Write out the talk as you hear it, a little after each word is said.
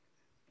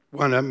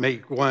Want to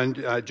make one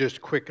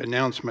just quick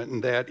announcement,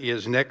 and that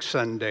is next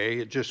Sunday.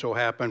 It just so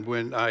happened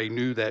when I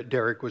knew that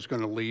Derek was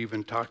going to leave,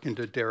 and talking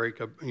to Derek,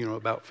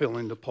 about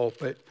filling the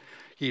pulpit,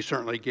 he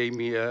certainly gave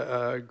me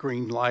a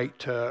green light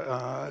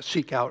to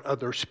seek out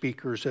other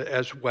speakers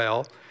as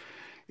well.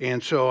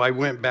 And so I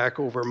went back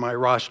over my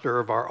roster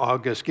of our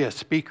August guest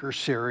speaker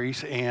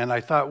series, and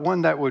I thought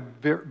one that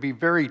would be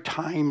very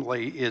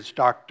timely is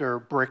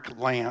Dr. Brick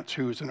Lance,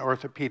 who's an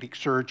orthopedic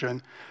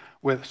surgeon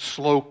with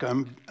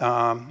Slocum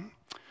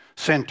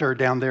Center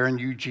down there in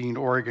Eugene,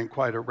 Oregon,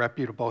 quite a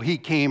reputable. He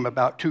came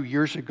about 2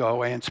 years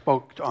ago and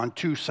spoke on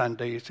 2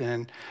 Sundays.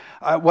 And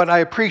what I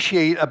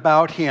appreciate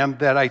about him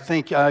that I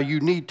think you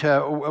need to,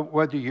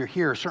 whether you're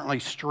here, certainly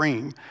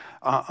stream,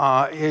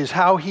 is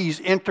how he's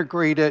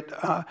integrated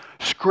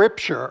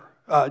Scripture,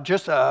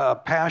 just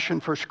a passion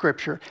for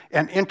Scripture,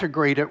 and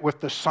integrate it with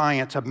the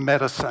science of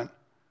medicine.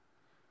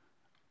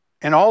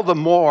 And all the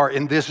more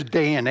in this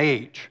day and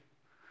age.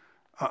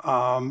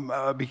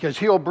 Because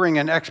he'll bring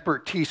an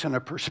expertise and a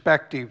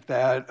perspective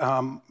that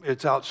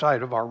it's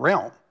outside of our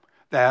realm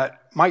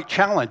that might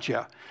challenge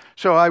you.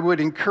 So I would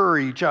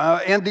encourage.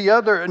 And the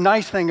other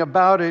nice thing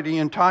about it,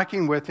 in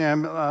talking with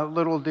him,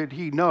 little did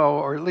he know,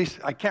 or at least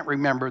I can't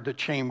remember the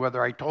chain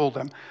whether I told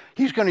him,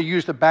 he's going to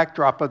use the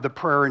backdrop of the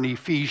prayer in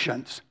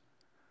Ephesians.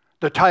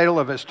 The title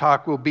of his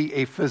talk will be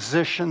A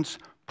Physician's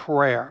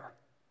Prayer.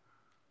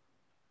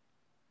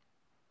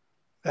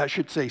 That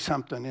should say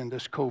something in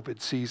this COVID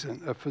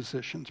season, a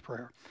physician's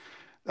prayer.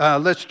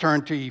 Let's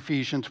turn to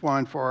Ephesians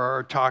 1 for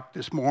our talk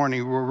this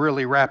morning. We're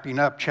really wrapping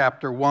up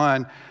chapter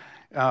 1.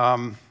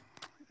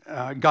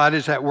 God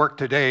is at work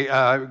today.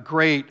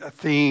 Great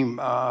theme,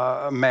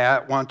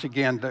 Matt. Once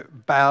again, the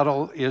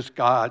battle is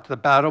God's. The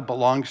battle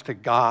belongs to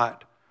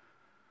God.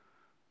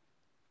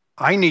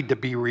 I need to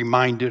be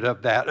reminded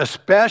of that,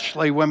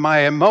 especially when my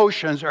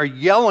emotions are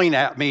yelling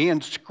at me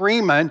and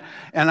screaming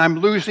and I'm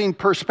losing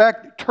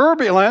perspective.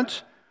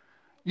 Turbulence.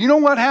 You know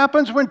what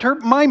happens when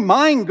my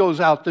mind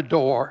goes out the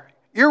door?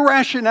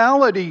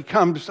 Irrationality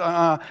takes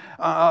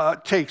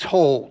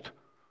hold.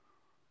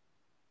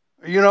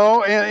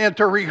 And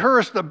to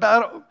rehearse the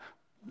battle,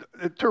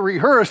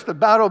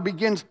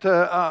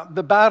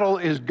 the battle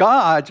is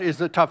God's,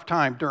 is a tough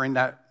time during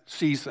that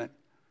season.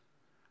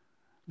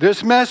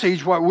 This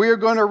message, what we're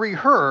going to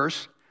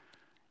rehearse,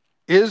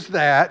 is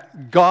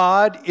that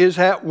God is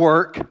at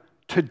work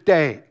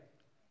today.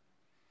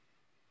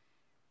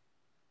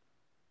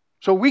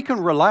 So we can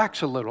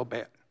relax a little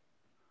bit.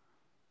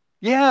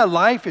 Yeah,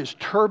 life is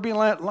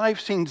turbulent, life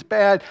seems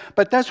bad,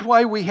 but that's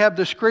why we have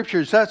the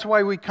scriptures. That's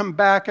why we come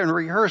back and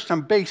rehearse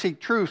some basic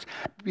truths,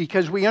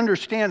 because we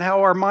understand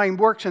how our mind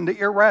works and the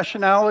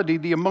irrationality,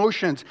 the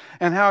emotions,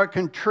 and how it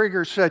can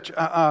trigger such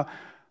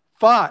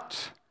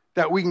thoughts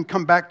that we can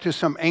come back to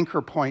some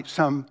anchor point,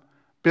 some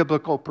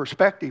biblical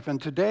perspective.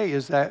 And today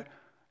is that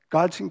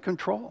God's in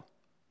control.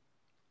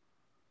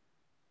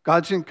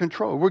 God's in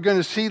control. We're going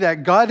to see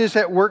that God is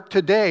at work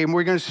today, and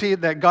we're going to see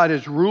that God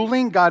is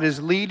ruling, God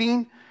is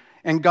leading,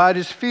 and God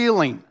is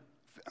feeling.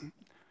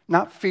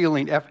 Not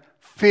feeling,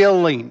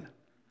 filling.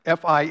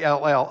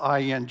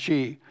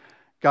 F-I-L-L-I-N-G.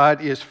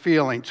 God is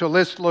feeling. So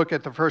let's look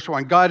at the first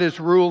one. God is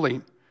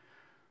ruling.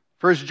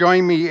 First,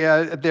 join me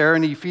there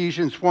in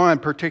Ephesians 1,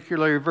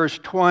 particularly verse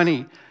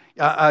 20.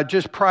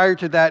 Just prior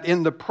to that,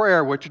 in the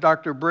prayer, which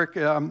Dr.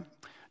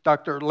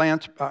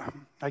 Lance,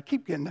 I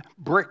keep getting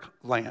Brick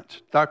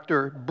Lance.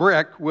 Dr.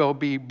 Brick will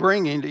be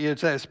bringing, it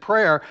says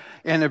prayer,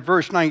 and in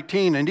verse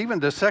 19, and even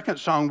the second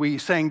song we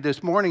sang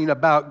this morning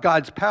about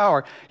God's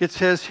power, it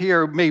says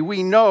here, may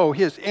we know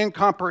his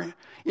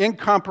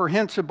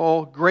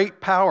incomprehensible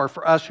great power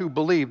for us who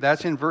believe.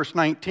 That's in verse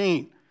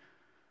 19.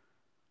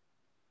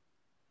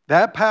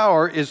 That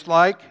power is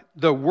like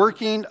the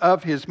working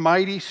of his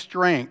mighty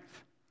strength,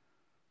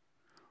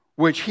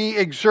 which he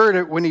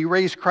exerted when he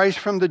raised Christ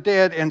from the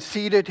dead and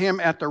seated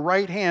him at the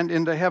right hand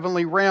in the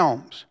heavenly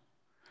realms,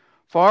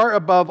 far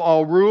above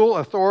all rule,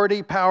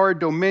 authority, power,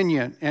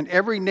 dominion, and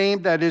every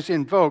name that is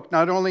invoked,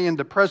 not only in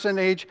the present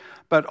age,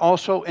 but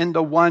also in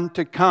the one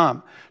to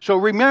come. So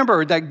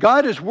remember that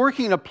God is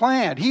working a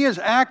plan. He is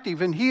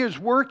active and he is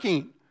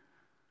working.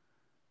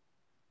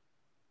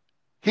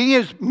 He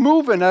is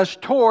moving us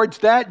towards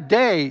that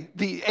day,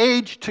 the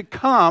age to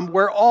come,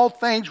 where all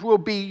things will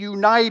be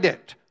united.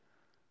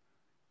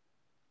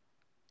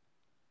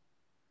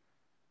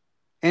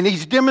 And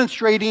he's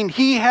demonstrating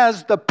he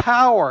has the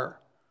power.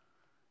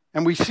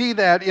 And we see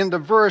that in the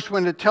verse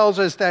when it tells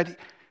us that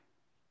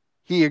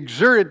he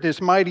exerted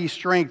this mighty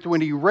strength when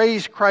he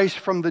raised Christ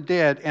from the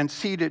dead and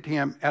seated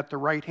him at the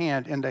right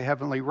hand in the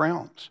heavenly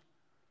realms.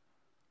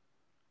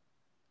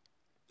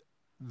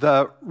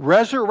 The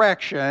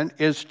resurrection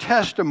is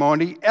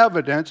testimony,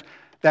 evidence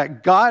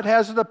that God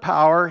has the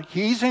power,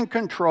 he's in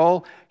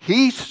control,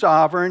 he's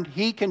sovereign,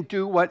 he can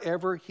do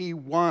whatever he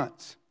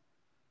wants.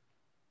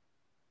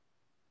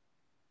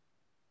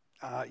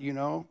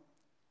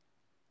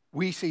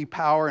 We see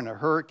power in a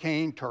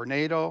hurricane,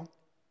 tornado.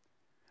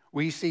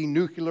 We see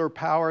nuclear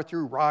power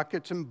through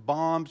rockets and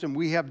bombs, and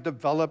we have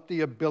developed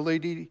the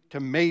ability to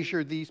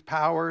measure these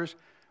powers.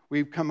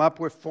 We've come up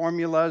with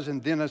formulas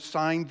and then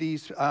assigned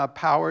these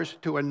powers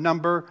to a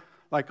number,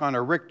 like on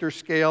a Richter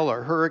scale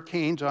or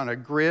hurricanes on a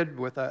grid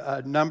with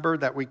a number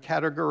that we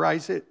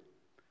categorize it.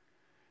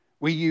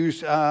 We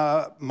use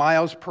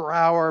miles per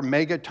hour,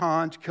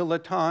 megatons,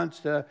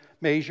 kilotons to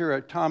measure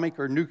atomic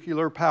or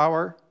nuclear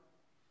power.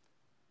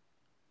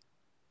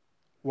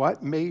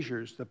 What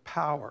measures the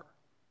power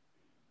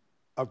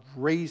of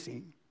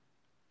raising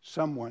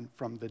someone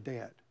from the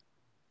dead?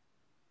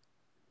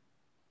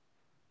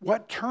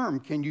 What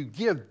term can you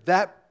give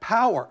that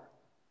power?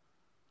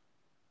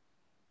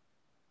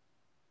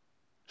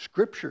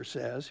 Scripture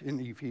says in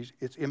Ephesians,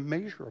 it's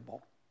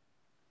immeasurable.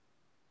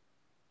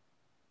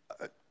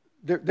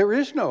 There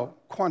is no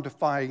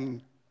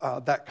quantifying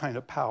that kind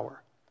of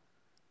power.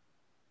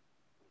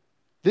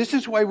 This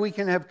is why we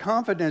can have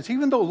confidence,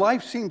 even though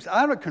life seems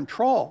out of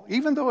control,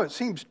 even though it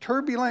seems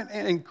turbulent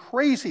and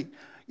crazy,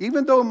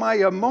 even though my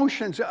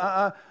emotions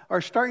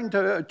are starting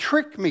to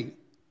trick me.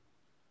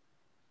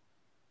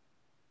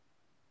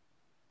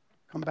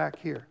 Come back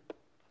here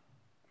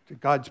to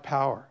God's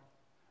power,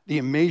 the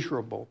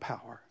immeasurable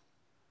power.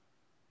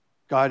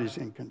 God is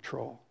in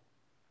control.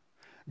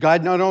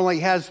 God not only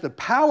has the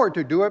power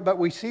to do it, but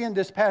we see in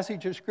this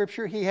passage of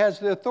Scripture, he has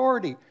the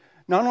authority.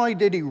 Not only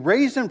did he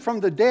raise him from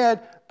the dead,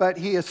 but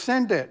he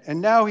ascended, and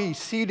now he's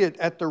seated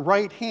at the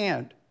right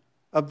hand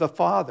of the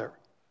Father.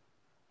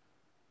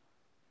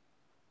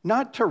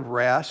 Not to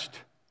rest,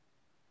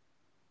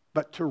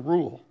 but to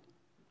rule.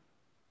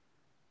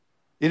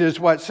 It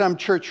is what some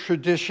church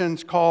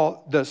traditions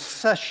call the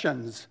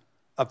sessions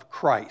of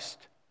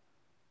Christ.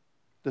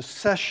 The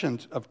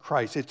sessions of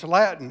Christ. It's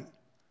Latin.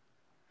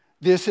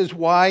 This is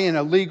why in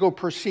a legal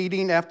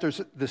proceeding, after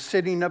the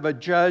sitting of a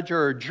judge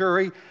or a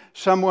jury,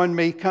 someone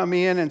may come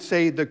in and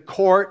say, the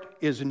court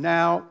is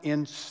now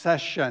in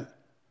session.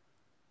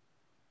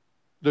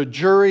 The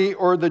jury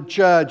or the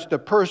judge, the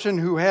person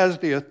who has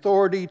the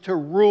authority to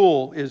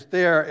rule, is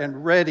there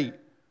and ready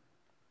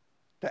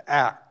to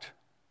act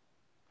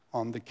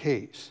on the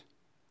case.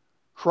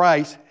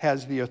 Christ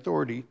has the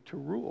authority to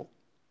rule,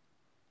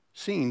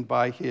 seen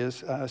by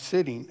his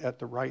sitting at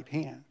the right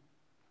hand.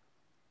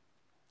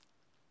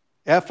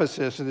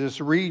 Ephesus,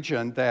 this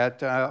region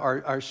that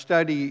our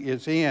study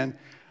is in,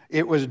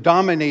 it was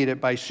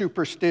dominated by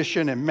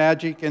superstition and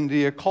magic and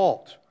the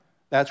occult.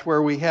 That's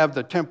where we have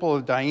the temple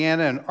of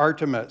Diana and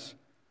Artemis.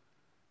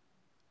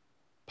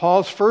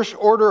 Paul's first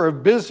order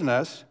of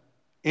business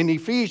in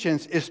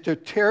Ephesians is to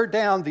tear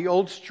down the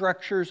old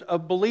structures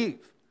of belief.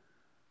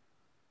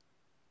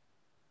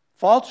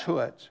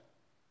 Falsehoods.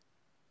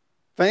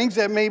 Things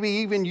that maybe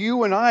even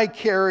you and I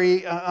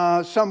carry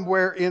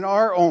somewhere in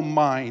our own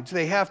minds.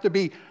 They have to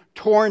be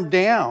torn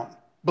down.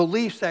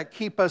 Beliefs that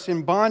keep us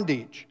in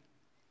bondage.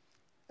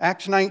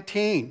 Acts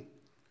 19.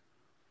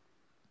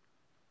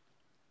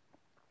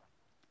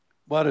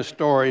 What a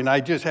story, and I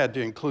just had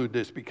to include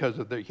this because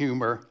of the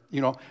humor.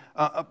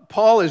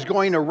 Paul is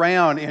going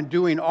around and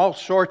doing all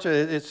sorts of,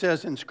 it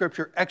says in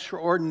Scripture,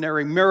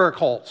 extraordinary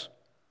miracles.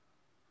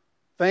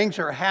 Things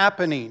are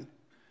happening.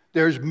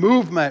 There's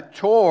movement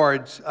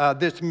towards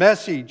this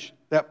message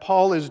that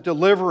Paul is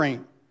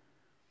delivering.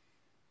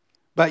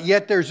 But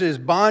yet there's this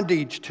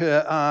bondage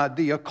to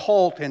the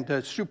occult and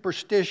to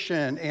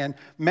superstition and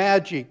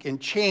magic and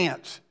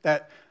chance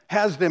that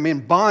has them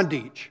in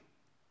bondage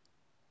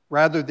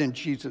rather than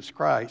Jesus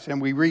Christ.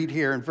 And we read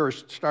here in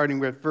starting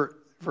with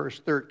verse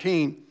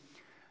 13.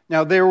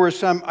 Now there were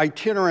some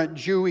itinerant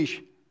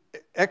Jewish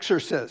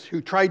exorcists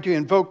who tried to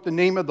invoke the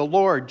name of the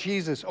Lord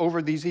Jesus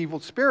over these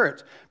evil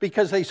spirits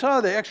because they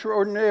saw the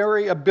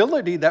extraordinary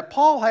ability that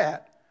Paul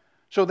had.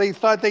 So they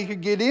thought they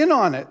could get in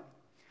on it.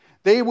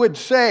 They would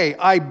say,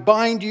 I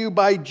bind you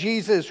by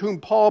Jesus whom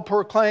Paul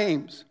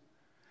proclaims.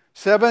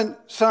 7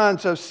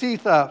 sons of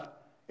Sethah,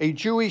 a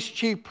Jewish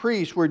chief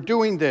priest, were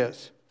doing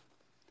this.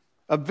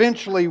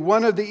 Eventually,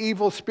 one of the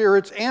evil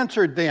spirits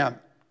answered them.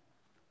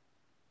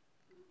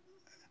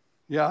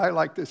 Yeah, I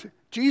like this.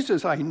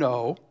 Jesus, I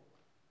know.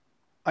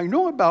 I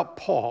know about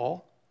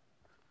Paul.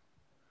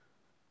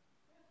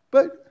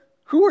 But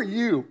who are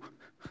you?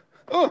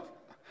 Oh,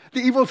 the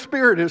evil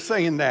spirit is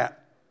saying that.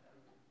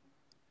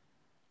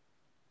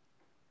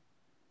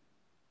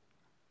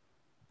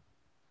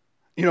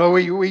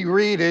 We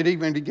read it,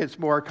 even it gets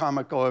more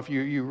comical if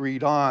you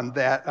read on,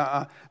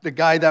 that the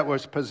guy that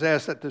was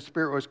possessed, that the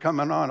spirit was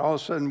coming on, all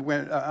of a sudden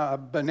went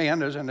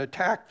bananas and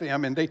attacked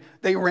them, and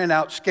they ran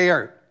out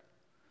scared.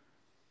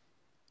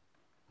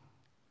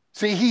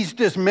 See, he's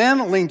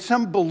dismantling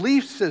some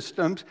belief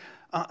systems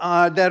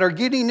that are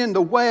getting in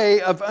the way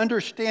of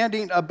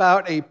understanding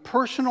about a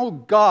personal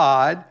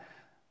God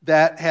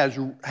that has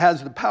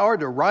the power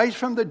to rise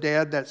from the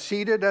dead, that's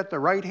seated at the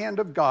right hand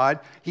of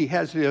God. He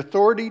has the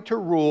authority to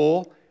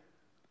rule.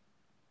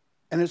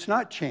 And it's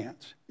not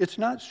chance. It's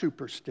not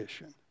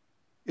superstition.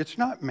 It's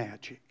not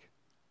magic.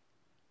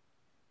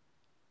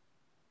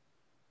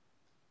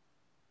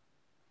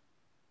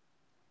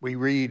 We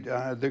read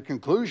the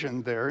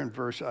conclusion there in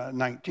verse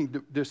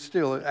 19. This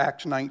still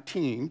Acts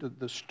 19,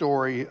 the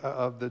story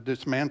of the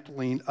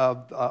dismantling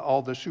of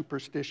all the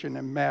superstition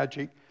and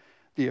magic.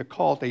 the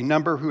occult. A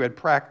number who had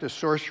practiced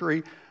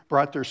sorcery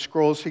brought their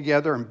scrolls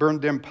together and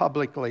burned them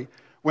publicly.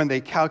 When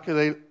they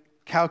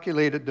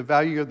calculated the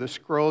value of the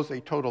scrolls, they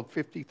totaled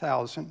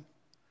 50,000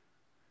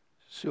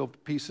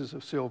 pieces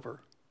of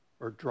silver,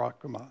 or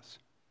drachmas.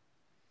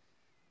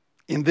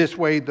 In this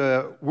way,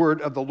 the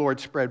word of the Lord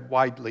spread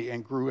widely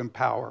and grew in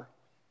power.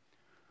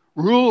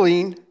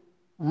 Ruling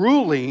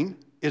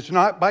is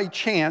not by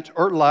chance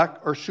or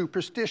luck or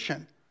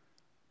superstition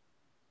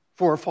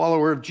for a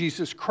follower of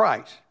Jesus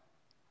Christ.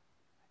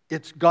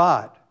 It's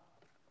God,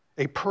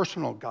 a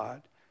personal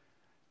God.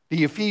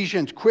 The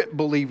Ephesians quit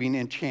believing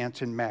in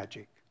chance and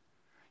magic.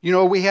 You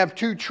know, we have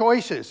two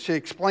choices to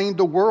explain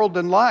the world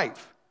and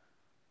life.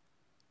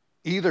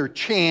 Either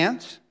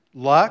chance,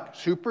 luck,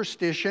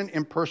 superstition,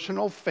 and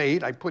personal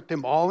fate. I put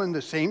them all in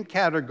the same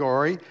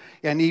category.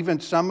 And even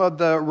some of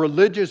the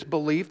religious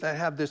belief that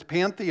have this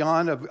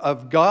pantheon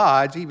of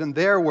gods, even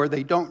there where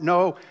they don't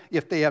know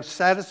if they have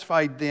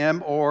satisfied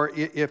them or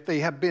if they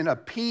have been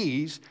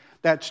appeased,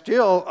 that's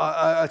still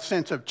a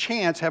sense of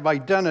chance. Have I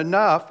done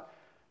enough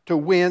to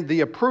win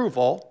the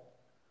approval?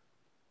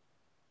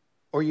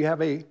 Or you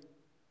have a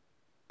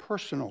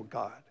personal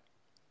God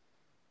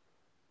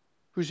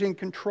who's in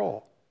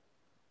control.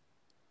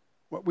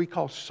 What we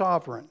call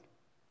sovereign.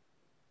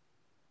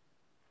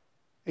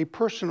 A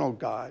personal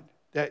God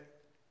that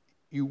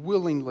you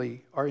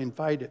willingly are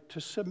invited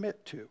to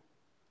submit to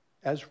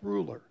as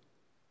ruler.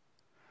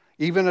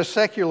 Even a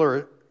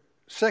secularist,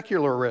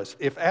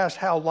 if asked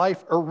how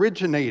life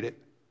originated,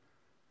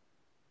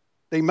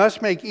 they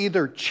must make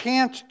either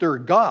chance their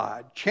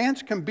God.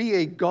 Chance can be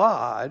a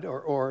God,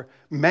 or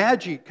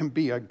magic can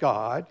be a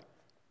God,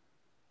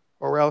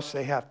 or else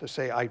they have to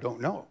say, I don't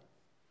know.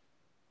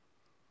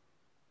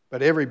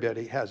 But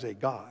everybody has a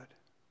God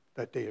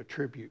that they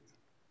attribute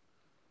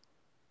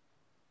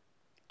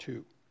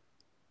to.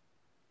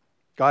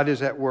 God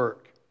is at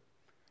work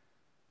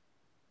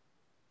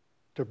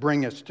to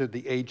bring us to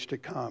the age to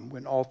come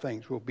when all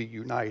things will be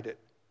united.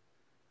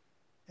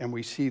 And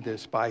we see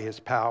this by his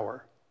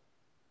power.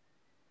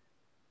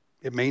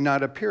 It may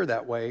not appear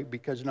that way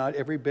because not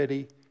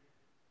everybody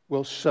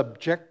will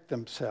subject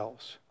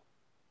themselves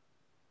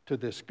to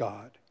this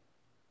God.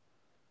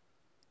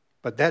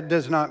 But that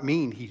does not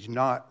mean he's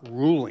not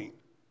ruling.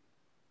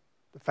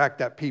 The fact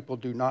that people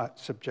do not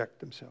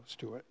subject themselves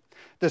to it.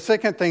 The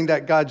second thing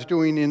that God's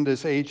doing in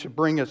this age to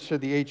bring us to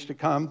the age to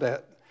come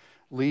that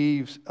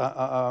brings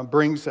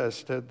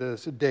us to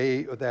this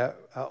day that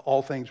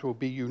all things will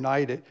be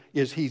united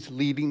is he's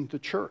leading the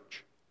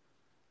church.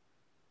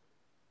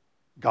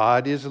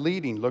 God is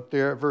leading. Look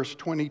there at verse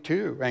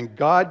 22. And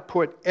God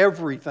put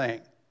everything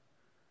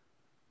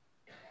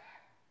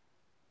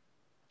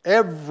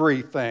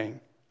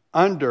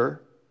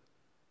under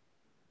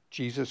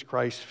Jesus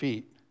Christ's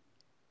feet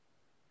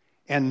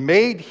and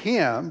made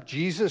him,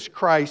 Jesus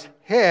Christ,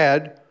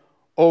 head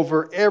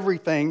over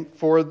everything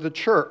for the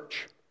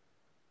church.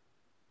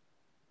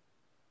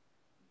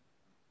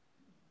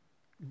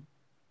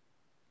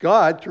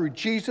 God, through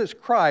Jesus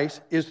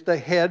Christ, is the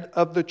head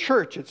of the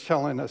church, it's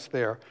telling us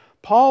there.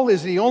 Paul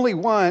is the only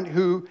one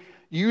who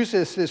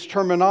uses this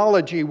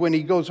terminology when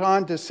he goes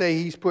on to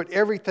say he's put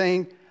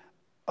everything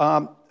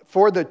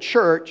for the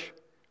church,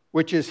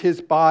 which is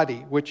his body,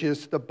 which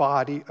is the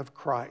body of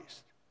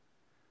Christ.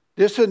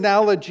 This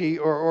analogy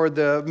or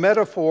the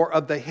metaphor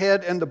of the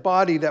head and the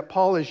body that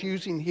Paul is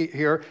using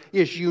here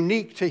is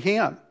unique to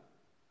him.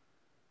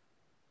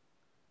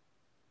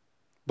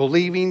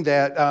 Believing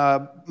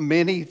that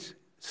many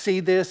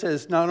see this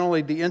as not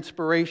only the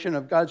inspiration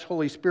of God's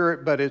Holy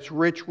Spirit, but it's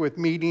rich with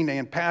meaning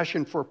and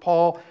passion for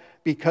Paul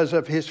because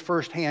of his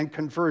firsthand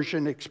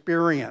conversion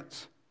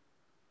experience.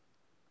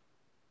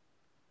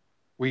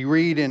 We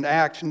read in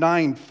Acts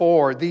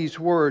 9:4 these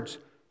words,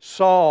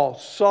 Saul,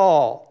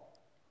 Saul,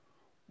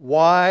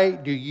 why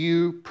do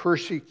you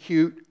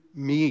persecute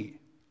me?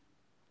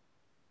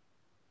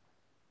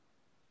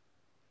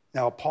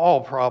 Now,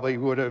 Paul probably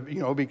would have,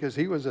 because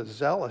he was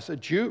a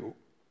Jew,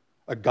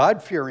 a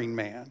God-fearing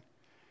man.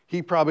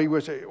 He probably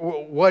would say,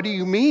 well, what do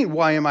you mean,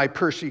 why am I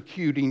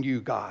persecuting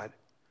you, God?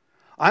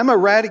 I'm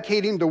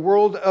eradicating the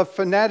world of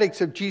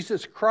fanatics of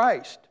Jesus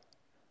Christ.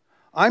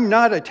 I'm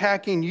not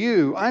attacking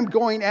you. I'm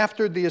going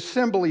after the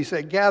assemblies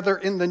that gather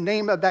in the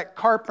name of that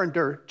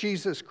carpenter,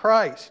 Jesus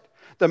Christ,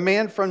 the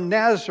man from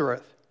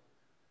Nazareth.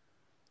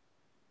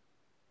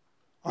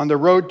 On the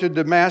road to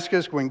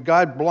Damascus, when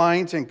God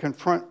blinds and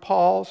confronts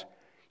Paul,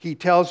 he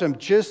tells him,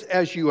 just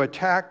as you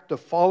attack the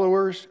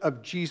followers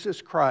of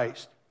Jesus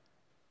Christ,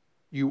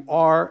 you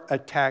are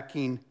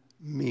attacking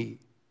me.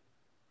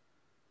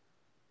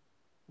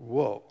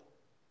 Whoa.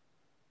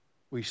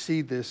 We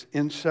see this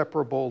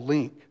inseparable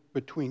link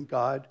between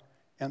God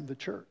and the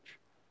church.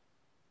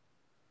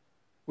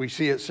 We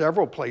see it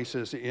several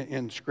places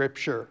in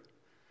Scripture.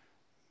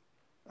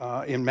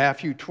 In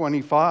Matthew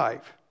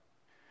 25,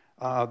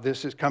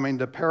 this is coming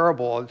the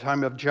parable at the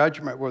time of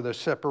judgment where the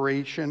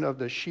separation of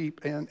the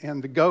sheep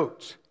and the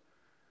goats.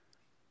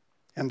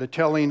 And the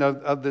telling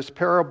of this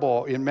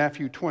parable in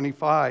Matthew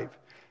 25,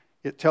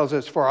 It tells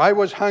us, "For I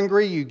was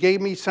hungry, you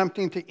gave me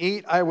something to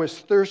eat. I was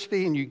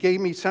thirsty, and you gave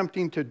me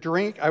something to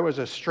drink. I was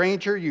a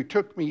stranger, you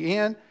took me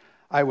in.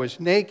 I was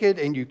naked,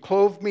 and you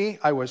clothed me.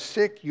 I was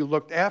sick, you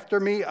looked after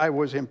me. I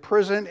was in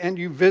prison, and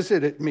you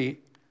visited me."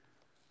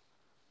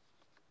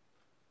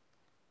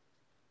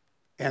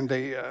 And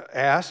they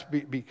asked,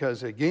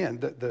 because again,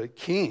 the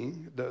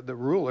king, the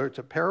ruler, it's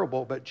a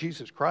parable, but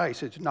Jesus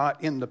Christ is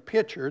not in the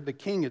picture. The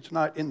king is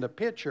not in the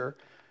picture.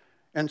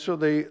 And so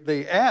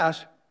they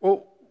asked,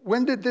 "Well,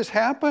 when did this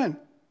happen?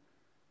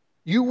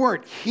 You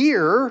weren't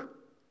here.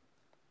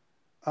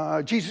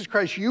 Jesus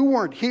Christ, you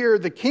weren't here.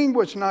 The king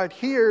was not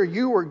here.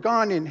 You were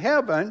gone in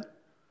heaven."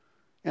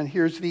 And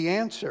here's the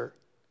answer.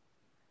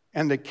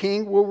 And the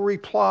king will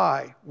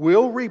reply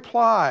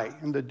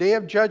in the day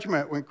of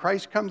judgment when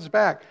Christ comes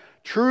back,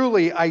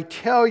 "Truly, I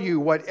tell you,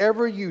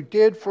 whatever you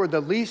did for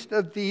the least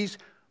of these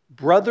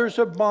brothers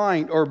of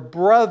mine," or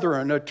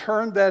brethren, a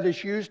term that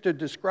is used to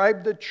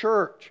describe the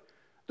church,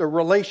 the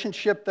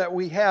relationship that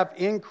we have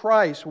in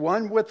Christ,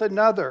 one with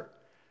another.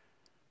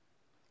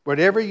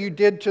 "Whatever you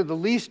did to the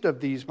least of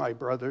these, my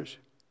brothers,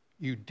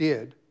 you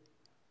did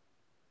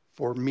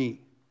for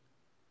me."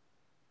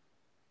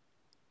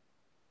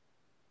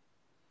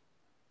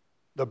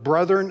 The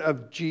brethren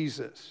of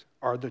Jesus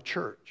are the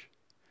church.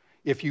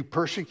 If you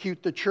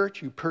persecute the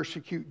church, you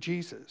persecute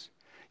Jesus.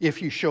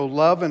 If you show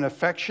love and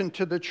affection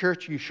to the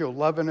church, you show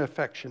love and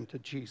affection to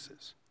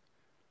Jesus.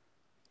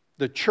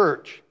 The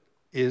church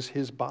is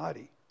his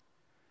body.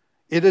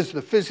 It is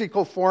the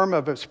physical form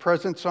of his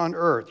presence on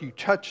earth. You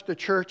touch the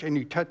church and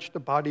you touch the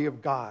body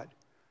of God,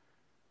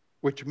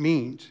 which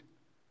means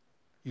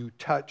you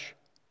touch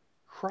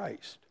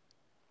Christ.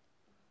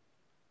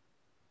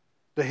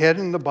 The head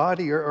and the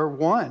body are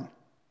one.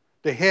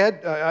 The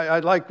head, I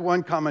like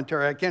one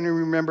commentary, I can't even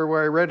remember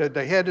where I read it.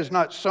 The head is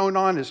not sewn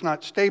on, it's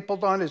not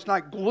stapled on, it's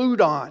not glued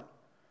on.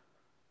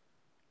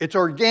 It's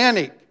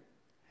organic.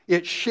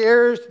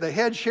 The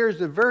head shares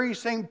the very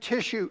same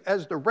tissue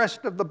as the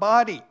rest of the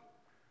body.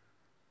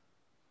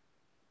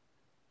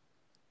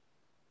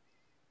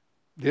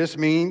 This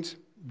means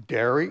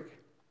Derek,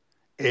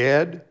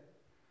 Ed,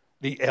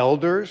 the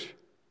elders,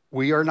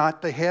 we are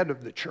not the head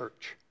of the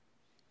church.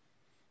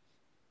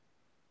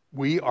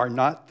 We are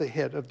not the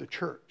head of the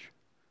church.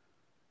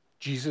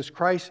 Jesus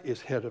Christ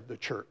is head of the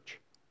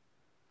church.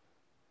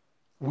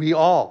 We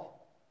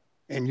all.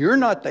 And you're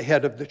not the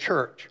head of the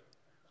church.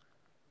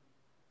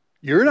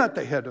 You're not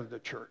the head of the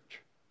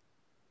church.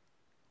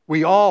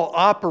 We all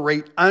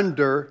operate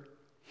under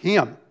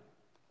him.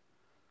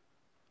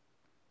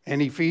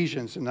 And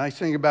Ephesians, the nice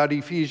thing about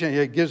Ephesians,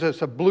 it gives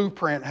us a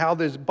blueprint how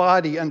this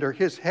body under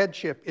his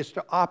headship is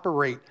to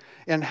operate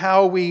and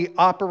how we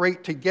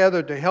operate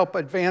together to help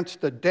advance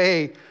the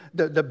day.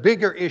 The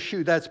bigger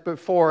issue that's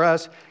before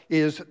us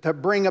is to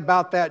bring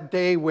about that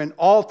day when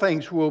all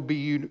things will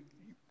be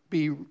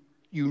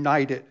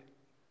united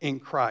in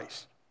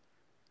Christ.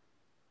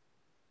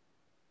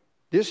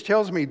 This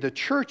tells me the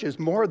church is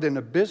more than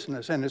a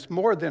business and it's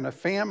more than a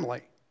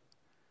family.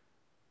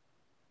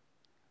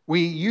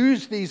 We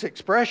use these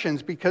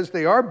expressions because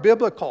they are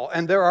biblical,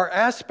 and there are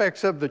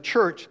aspects of the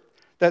church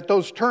that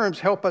those terms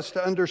help us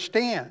to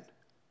understand.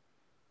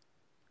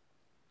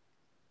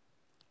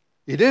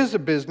 It is a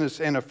business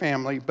and a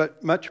family,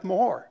 but much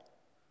more.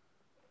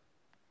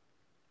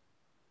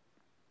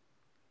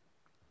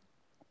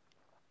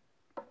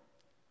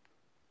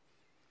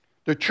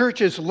 The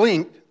church is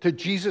linked to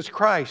Jesus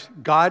Christ,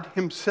 God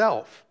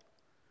himself.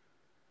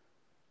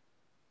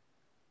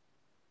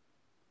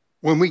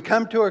 When we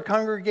come to a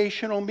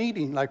congregational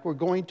meeting, like we're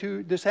going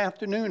to this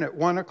afternoon at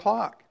 1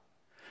 o'clock,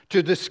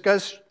 to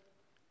discuss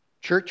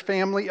church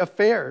family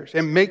affairs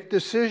and make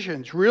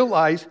decisions,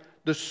 realize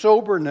the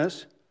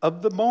soberness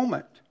of the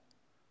moment.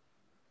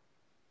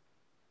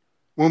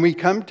 When we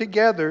come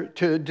together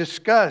to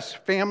discuss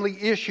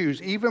family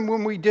issues, even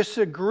when we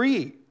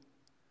disagree,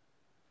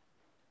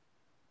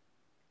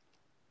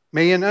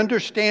 may an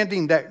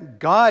understanding that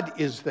God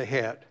is the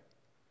head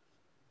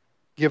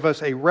give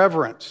us a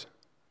reverence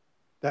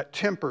that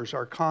tempers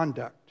our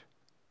conduct.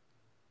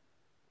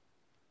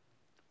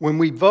 When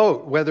we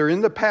vote, whether in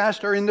the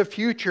past or in the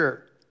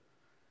future,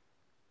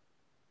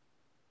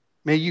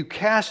 may you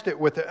cast it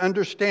with the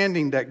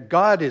understanding that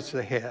God is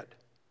the head,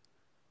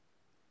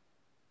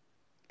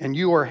 and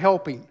you are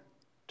helping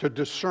to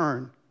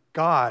discern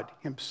God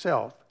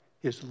himself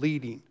is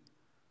leading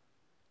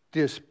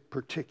this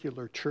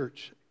particular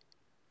church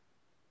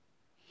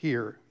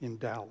here in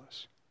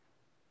Dallas.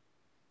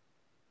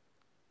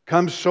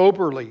 Come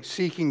soberly,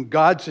 seeking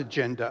God's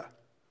agenda,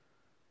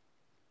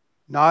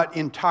 not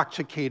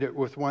intoxicated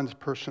with one's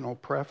personal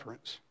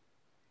preference.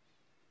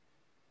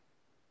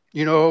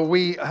 You know,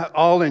 we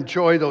all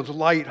enjoy those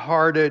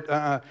lighthearted,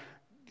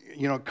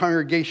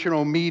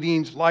 congregational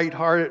meetings,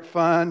 lighthearted,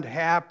 fun,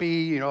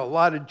 happy, a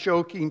lot of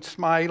joking,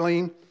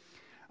 smiling.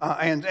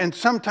 And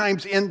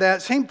sometimes in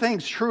that, same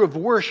thing's true of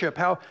worship,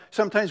 how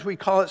sometimes we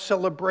call it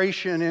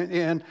celebration,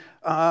 and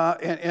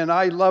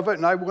I love it,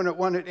 and I wouldn't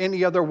want it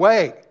any other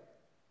way.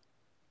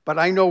 But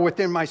I know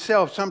within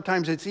myself,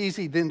 sometimes it's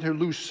easy then to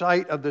lose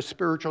sight of the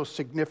spiritual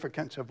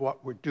significance of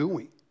what we're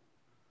doing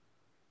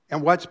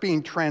and what's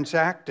being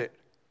transacted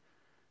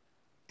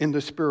in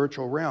the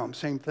spiritual realm.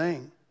 Same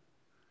thing.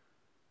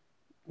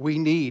 We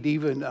need,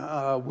 even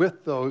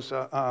with those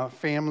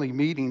family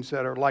meetings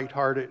that are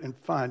lighthearted and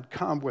fun,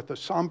 come with a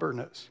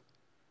somberness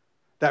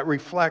that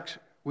reflects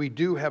we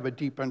do have a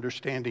deep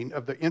understanding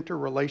of the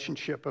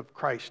interrelationship of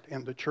Christ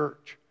and the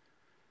church.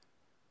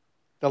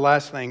 The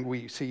last thing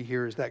we see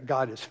here is that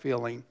God is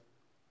feeling.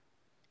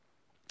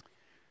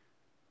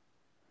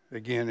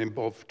 Again, in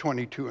both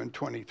 22 and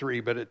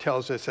 23, but it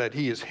tells us that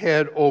he is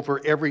head over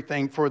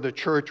everything for the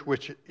church,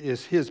 which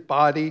is his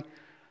body,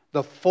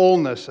 the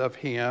fullness of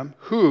him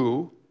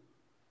who,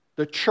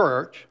 the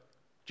church,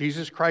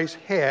 Jesus Christ's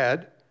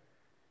head,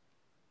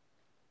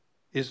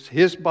 is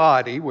his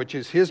body, which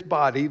is his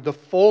body, the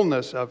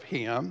fullness of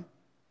him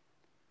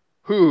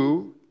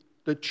who,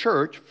 the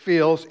church,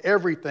 fills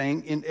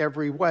everything in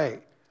every way.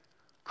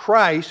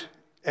 Christ,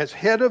 as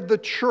head of the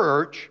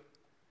church,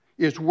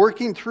 is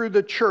working through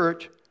the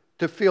church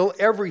to fill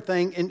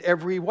everything in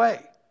every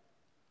way.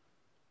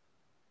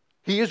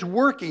 He is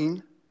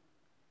working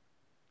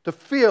to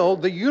fill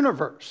the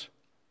universe.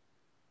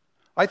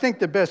 I think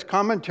the best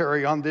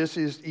commentary on this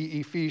is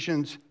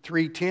Ephesians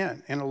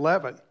 3:10 and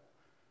 11.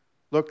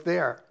 Look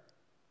there.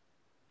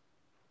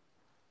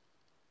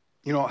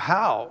 You know,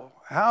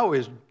 how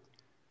is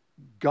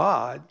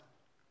God,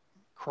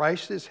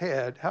 Christ is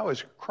head, how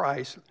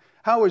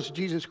is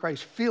Jesus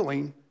Christ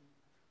filling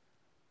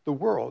the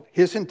world?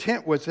 His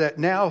intent was that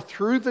now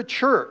through the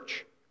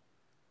church,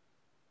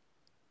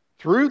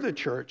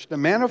 the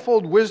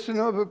manifold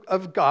wisdom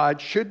of God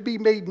should be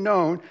made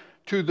known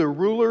to the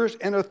rulers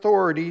and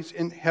authorities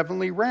in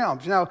heavenly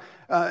realms. Now,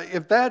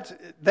 if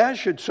that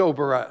should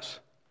sober us.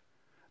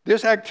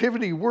 This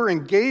activity we're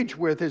engaged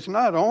with is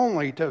not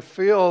only to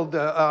fill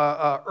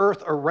the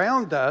earth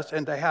around us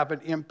and to have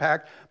an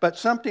impact, but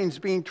something's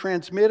being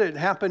transmitted,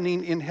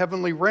 happening in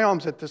heavenly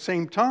realms at the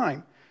same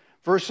time.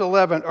 Verse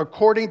 11,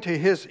 according to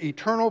his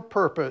eternal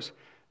purpose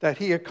that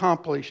he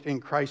accomplished in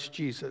Christ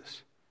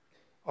Jesus,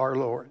 our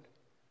Lord.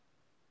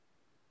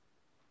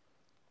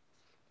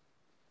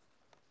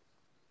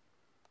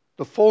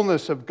 The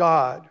fullness of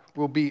God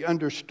will be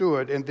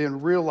understood and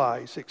then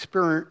realized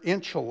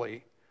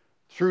experientially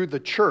through the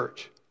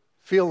church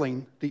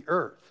filling the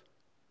earth.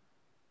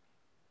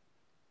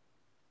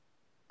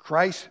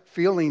 Christ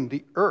filling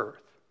the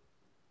earth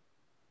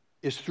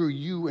is through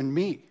you and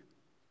me.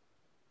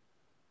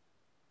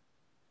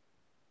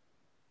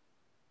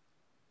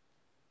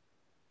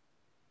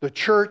 The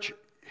church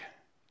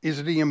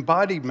is the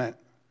embodiment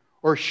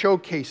or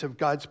showcase of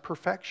God's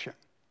perfection.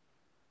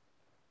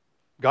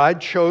 God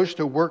chose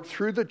to work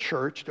through the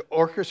church to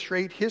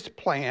orchestrate his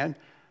plan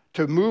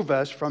to move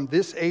us from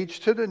this age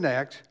to the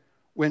next,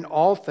 when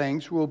all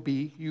things will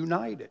be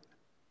united.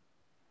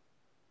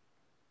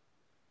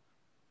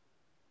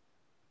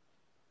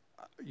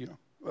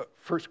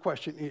 First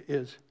question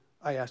is,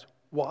 I ask,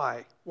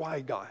 why? Why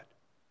God?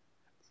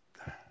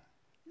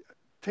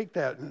 Take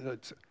that, and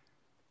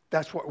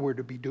that's what we're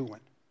to be doing.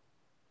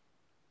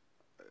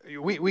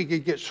 We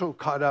could get so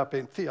caught up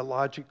in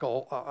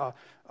theological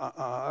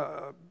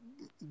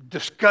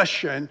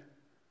discussion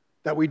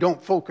that we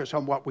don't focus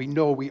on what we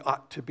know we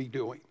ought to be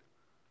doing.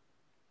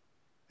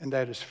 And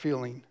that is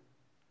filling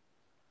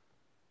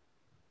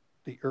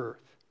the earth.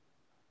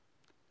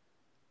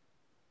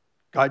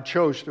 God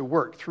chose to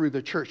work through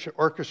the church to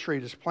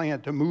orchestrate his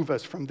plan to move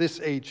us from this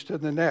age to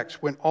the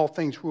next, when all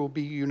things will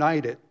be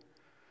united.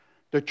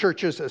 The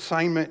church's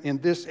assignment in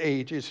this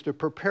age is to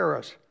prepare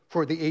us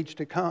for the age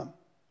to come,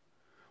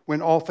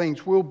 when all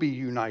things will be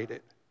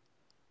united.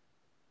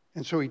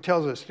 And so he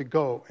tells us to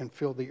go and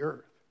fill the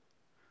earth.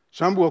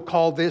 Some will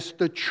call this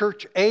the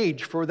church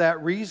age for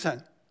that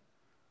reason.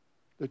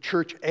 The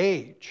church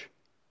age.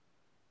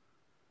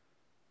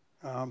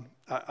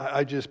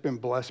 I've just been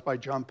blessed by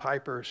John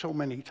Piper so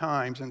many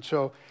times. And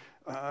so,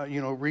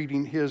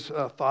 reading his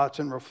thoughts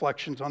and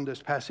reflections on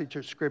this passage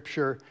of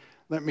Scripture,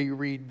 let me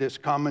read this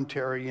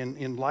commentary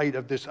in light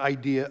of this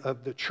idea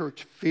of the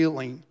church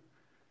filling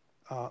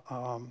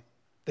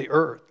the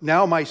earth.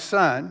 Now, my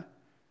son,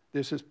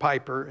 this is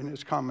Piper in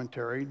his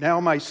commentary, now,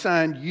 my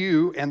son,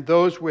 you and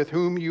those with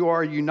whom you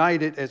are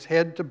united as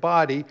head to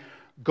body,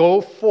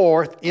 go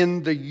forth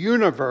in the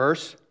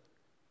universe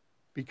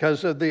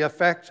because of the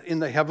effects in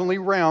the heavenly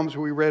realms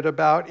we read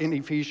about in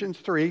Ephesians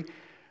 3.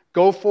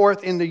 Go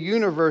forth in the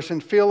universe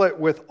and fill it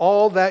with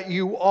all that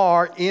you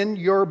are in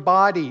your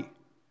body.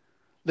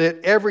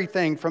 Let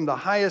everything from the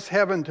highest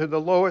heaven to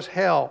the lowest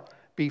hell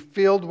be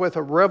filled with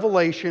a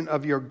revelation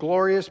of your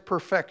glorious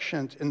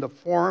perfections in the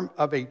form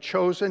of a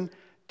chosen,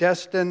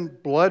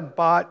 destined,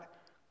 blood-bought,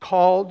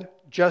 called,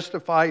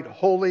 justified,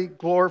 holy,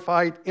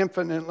 glorified,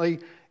 infinitely,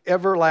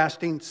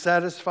 everlasting,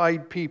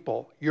 satisfied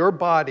people, your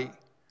body,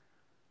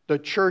 the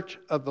church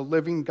of the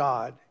living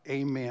God.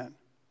 Amen.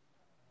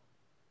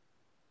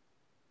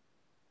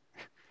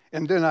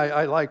 And then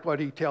I like what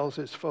he tells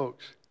his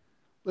folks.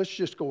 Let's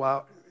just go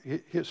out.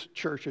 His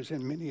church is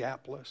in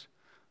Minneapolis.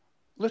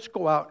 Let's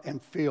go out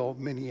and feel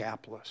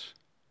Minneapolis.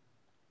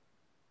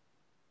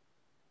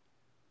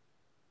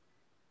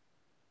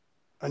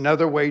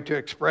 Another way to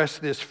express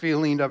this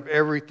feeling of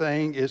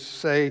everything is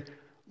say,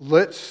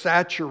 let's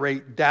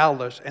saturate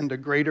Dallas and the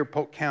greater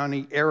Polk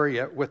County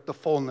area with the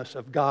fullness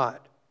of God.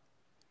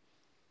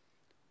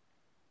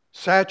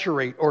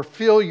 Saturate or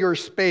fill your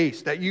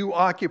space that you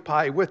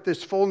occupy with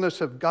this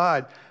fullness of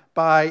God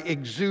by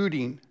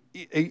exuding,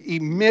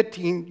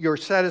 emitting your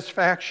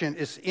satisfaction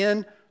is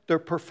in the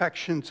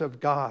perfections of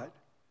God.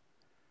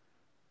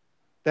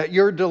 That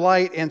your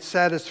delight and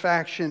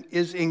satisfaction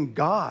is in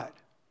God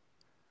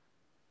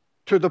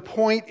to the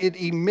point it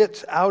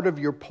emits out of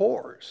your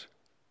pores.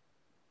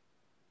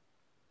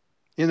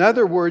 In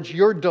other words,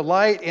 your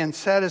delight and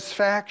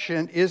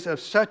satisfaction is of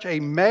such a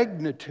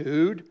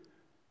magnitude,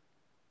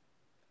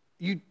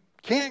 you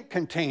can't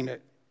contain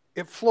it.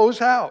 It flows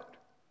out.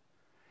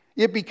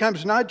 It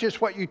becomes not just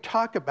what you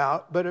talk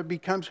about, but it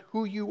becomes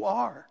who you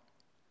are.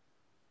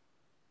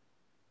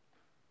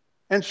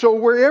 And so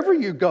wherever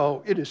you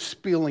go, it is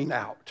spilling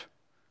out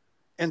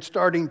and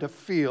starting to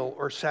fill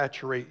or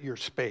saturate your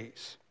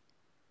space.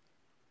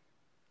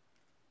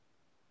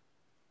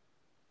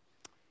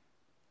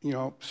 You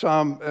know,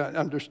 some,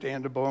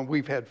 understandable, and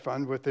we've had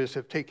fun with this,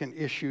 have taken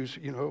issues,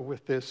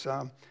 with this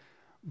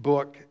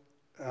book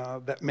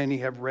that many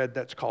have read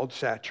that's called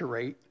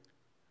Saturate.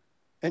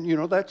 And,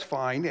 that's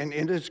fine, and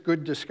it's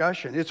good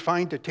discussion. It's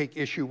fine to take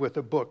issue with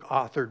a book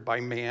authored by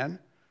man.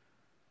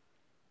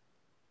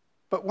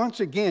 But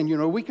once again,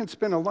 we can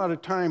spend a lot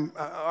of time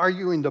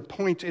arguing the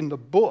points in the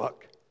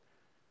book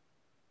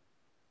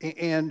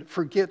and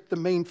forget the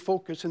main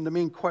focus and the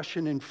main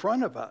question in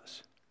front of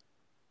us,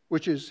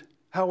 which is,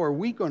 how are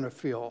we going to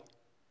feel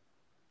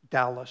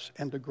Dallas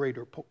and the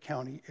greater Polk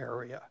County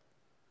area?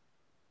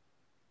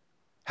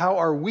 How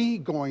are we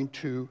going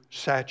to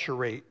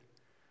saturate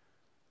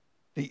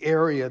the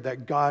area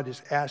that God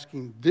is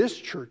asking this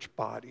church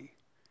body,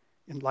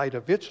 in light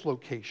of its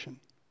location,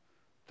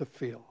 to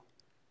feel?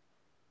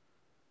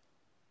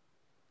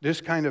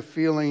 This kind of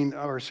feeling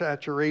or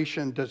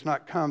saturation does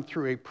not come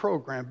through a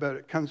program, but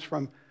it comes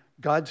from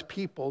God's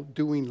people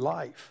doing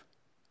life.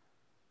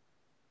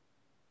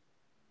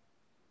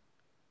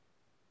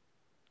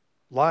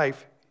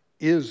 Life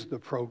is the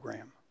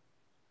program.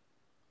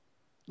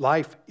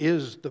 Life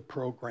is the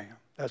program.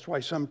 That's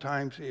why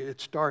sometimes it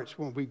starts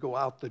when we go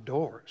out the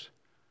doors.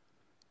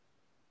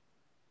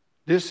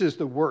 This is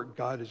the work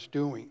God is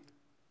doing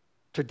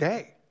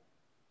today.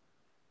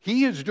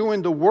 He is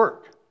doing the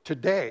work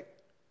today.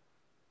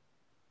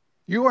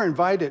 You are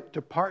invited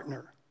to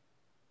partner,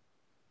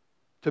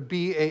 to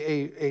be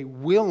a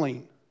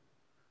willing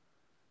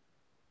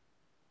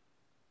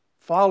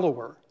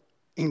follower,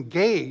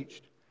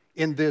 engaged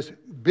in this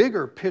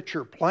bigger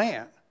picture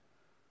plan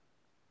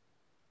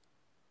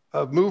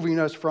of moving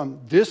us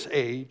from this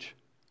age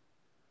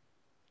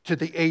to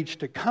the age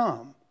to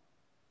come,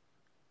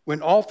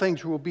 when all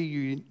things will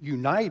be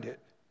united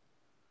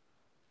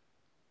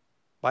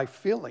by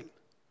filling,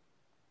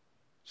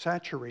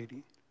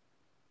 saturating.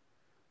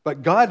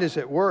 But God is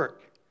at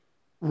work,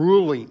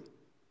 ruling.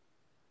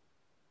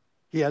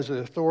 He has the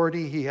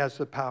authority, He has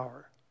the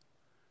power.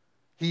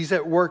 He's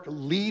at work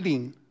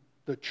leading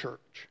the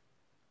church.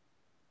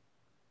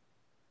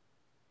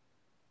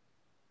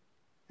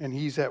 And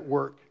He's at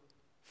work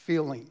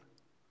filling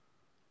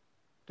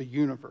the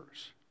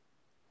universe.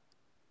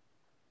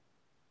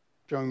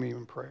 Join me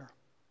in prayer.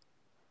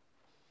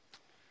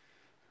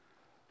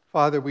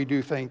 Father, we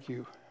do thank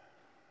You,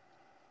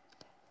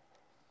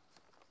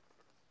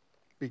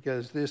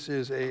 because this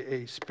is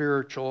a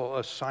spiritual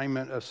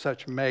assignment of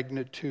such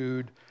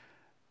magnitude,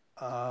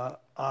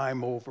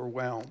 I'm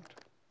overwhelmed.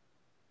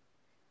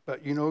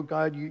 But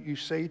God, you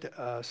say to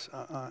us,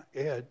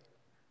 Ed,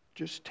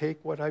 just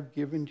take what I've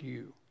given to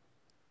you.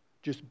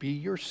 Just be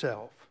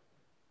yourself.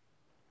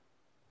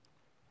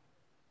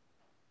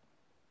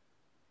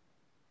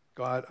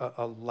 God,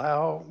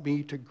 allow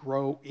me to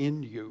grow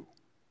in You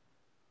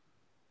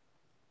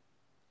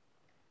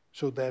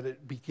so that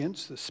it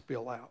begins to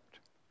spill out.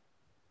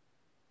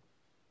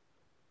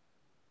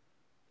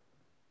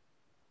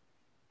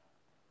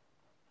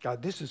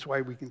 God, this is why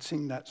we can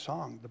sing that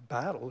song, "The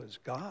battle is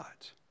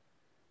God's,"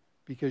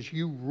 because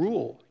You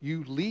rule,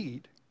 You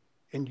lead,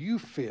 and You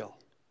fill.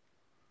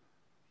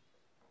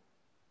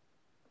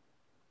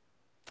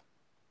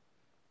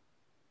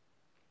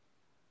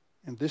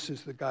 And this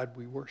is the God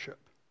we worship.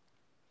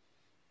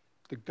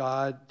 The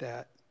God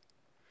that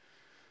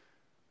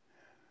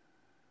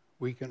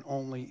we can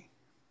only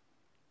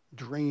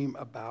dream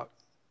about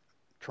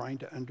trying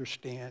to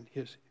understand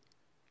His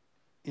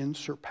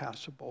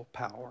insurpassable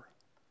power.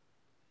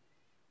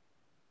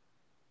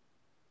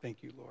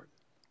 Thank You, Lord.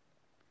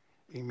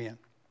 Amen.